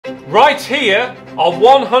Right here are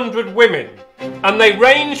 100 women, and they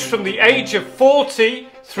range from the age of 40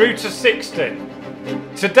 through to 60.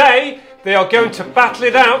 Today they are going to battle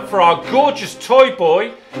it out for our gorgeous toy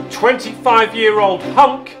boy, 25-year-old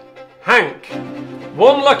hunk, Hank.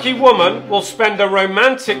 One lucky woman will spend a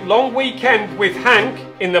romantic long weekend with Hank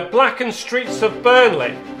in the blackened streets of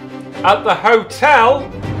Burnley at the Hotel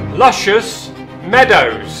Luscious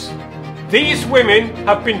Meadows. These women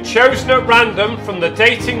have been chosen at random from the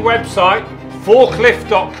dating website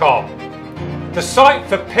forklift.com, the site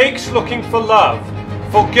for pigs looking for love,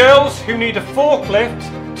 for girls who need a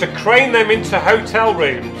forklift to crane them into hotel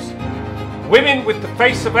rooms, women with the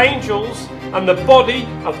face of angels and the body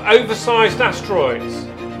of oversized asteroids.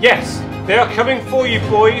 Yes, they are coming for you,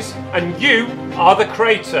 boys, and you are the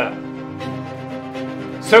creator.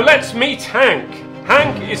 So let's meet Hank.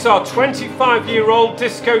 Hank is our 25-year-old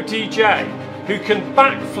disco DJ who can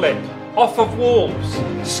backflip off of walls,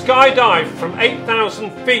 skydive from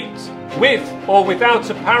 8,000 feet with or without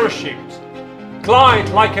a parachute, glide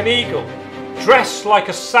like an eagle, dress like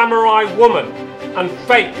a samurai woman, and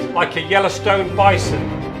fake like a Yellowstone bison.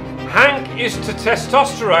 Hank is to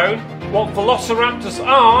testosterone what Velociraptors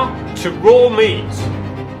are to raw meat.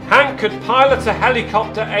 Hank could pilot a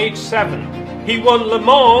helicopter age 7. He won Le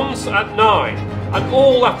Mans at 9, and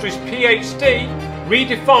all after his PhD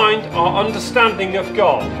redefined our understanding of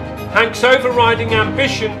God. Hank's overriding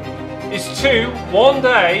ambition is to, one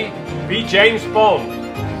day, be James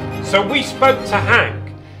Bond. So we spoke to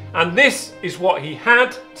Hank, and this is what he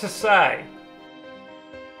had to say.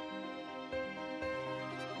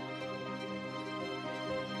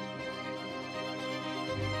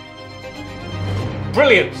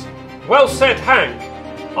 Brilliant! Well said, Hank.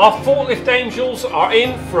 Our forklift angels are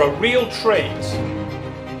in for a real treat.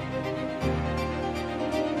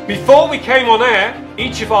 Before we came on air,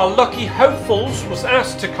 each of our lucky hopefuls was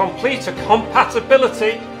asked to complete a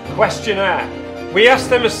compatibility questionnaire. We asked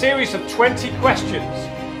them a series of 20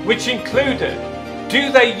 questions, which included: do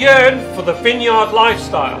they yearn for the vineyard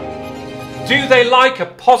lifestyle? Do they like a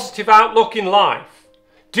positive outlook in life?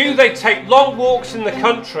 Do they take long walks in the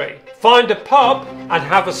country, find a pub and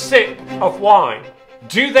have a sip of wine?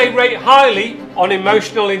 Do they rate highly on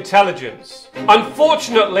emotional intelligence?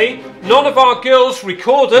 Unfortunately, none of our girls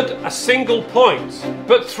recorded a single point,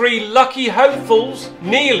 but 3 lucky hopefuls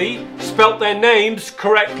nearly spelt their names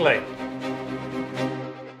correctly.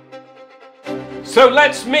 So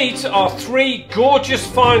let's meet our 3 gorgeous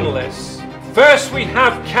finalists. First we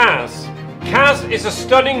have Kaz. Kaz is a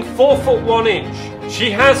stunning 4 foot 1 inch. She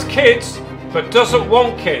has kids, but doesn't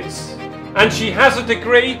want kids. And she has a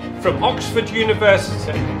degree from Oxford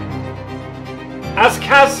University. As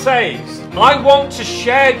Kaz says, I want to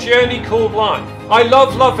share journey called life. I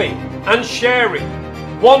love loving and sharing.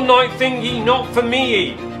 One night thingy not for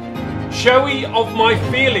me. Showy of my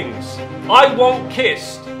feelings. I want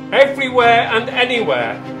kissed everywhere and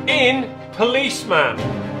anywhere. In policeman.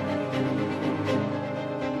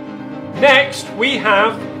 Next we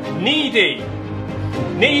have Needy.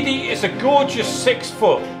 Needy is a gorgeous 6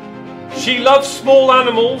 foot. She loves small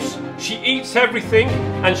animals, she eats everything,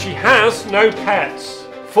 and she has no pets.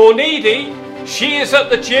 For Needy, she is at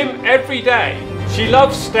the gym every day. She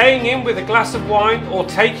loves staying in with a glass of wine or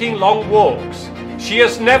taking long walks. She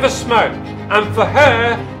has never smoked, and for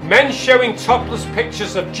her, men showing topless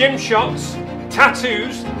pictures of gym shots,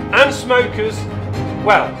 tattoos, and smokers,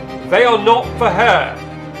 well, they are not for her.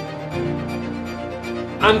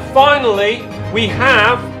 And finally, we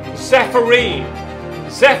have Zephyrine.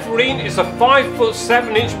 Zephyrine is a 5 foot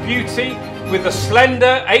 7 inch beauty with a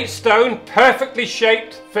slender 8 stone perfectly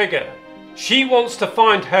shaped figure. She wants to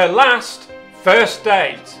find her last first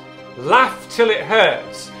date. Laugh till it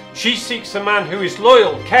hurts. She seeks a man who is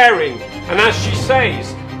loyal, caring, and as she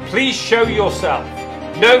says, please show yourself.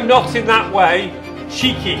 No, not in that way.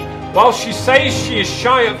 Cheeky. While she says she is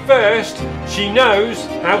shy at first, she knows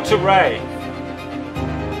how to rave.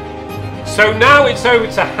 So now it's over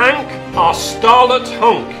to Hank, our starlet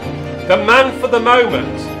hunk, the man for the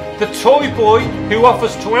moment, the toy boy who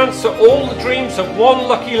offers to answer all the dreams of one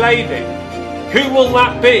lucky lady. Who will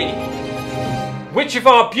that be? Which of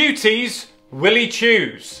our beauties will he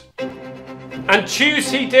choose? And choose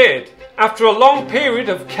he did, after a long period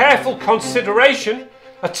of careful consideration,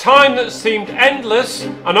 a time that seemed endless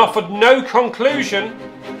and offered no conclusion.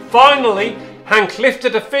 Finally, Hank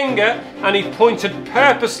lifted a finger and he pointed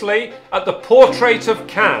purposely at the portrait of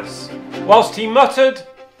Kaz, whilst he muttered,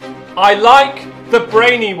 I like the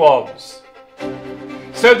brainy ones.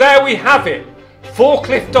 So there we have it.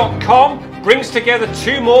 Forklift.com brings together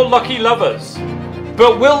 2 more lucky lovers.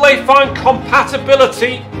 But will they find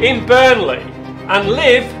compatibility in Burnley and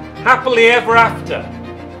live happily ever after?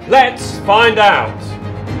 Let's find out.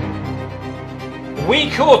 We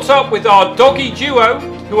caught up with our doggy duo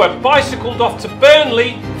who had bicycled off to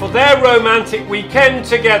Burnley for their romantic weekend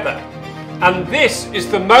together. And this is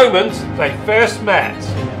the moment they first met.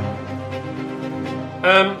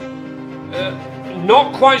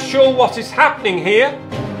 Not quite sure what is happening here.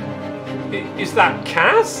 Is that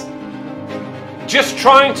Kaz? Just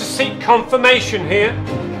trying to seek confirmation here.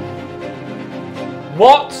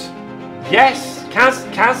 What? Yes,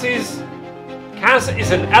 Kaz is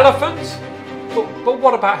an elephant? But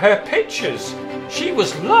what about her pictures? She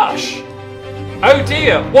was lush. Oh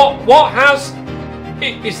dear, what has...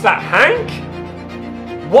 Is that Hank?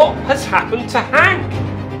 What has happened to Hank?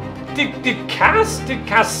 Did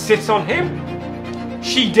Kaz sit on him?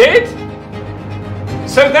 She did?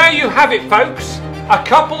 So there you have it, folks. A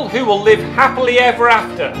couple who will live happily ever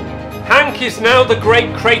after. Hank is now the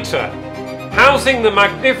great crater, housing the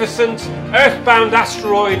magnificent earthbound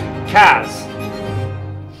asteroid Kaz.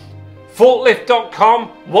 Forklift.com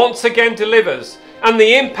once again delivers, and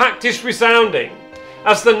the impact is resounding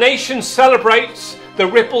as the nation celebrates the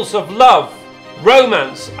ripples of love,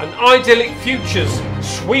 romance and idyllic futures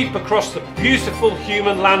sweep across the beautiful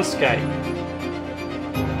human landscape.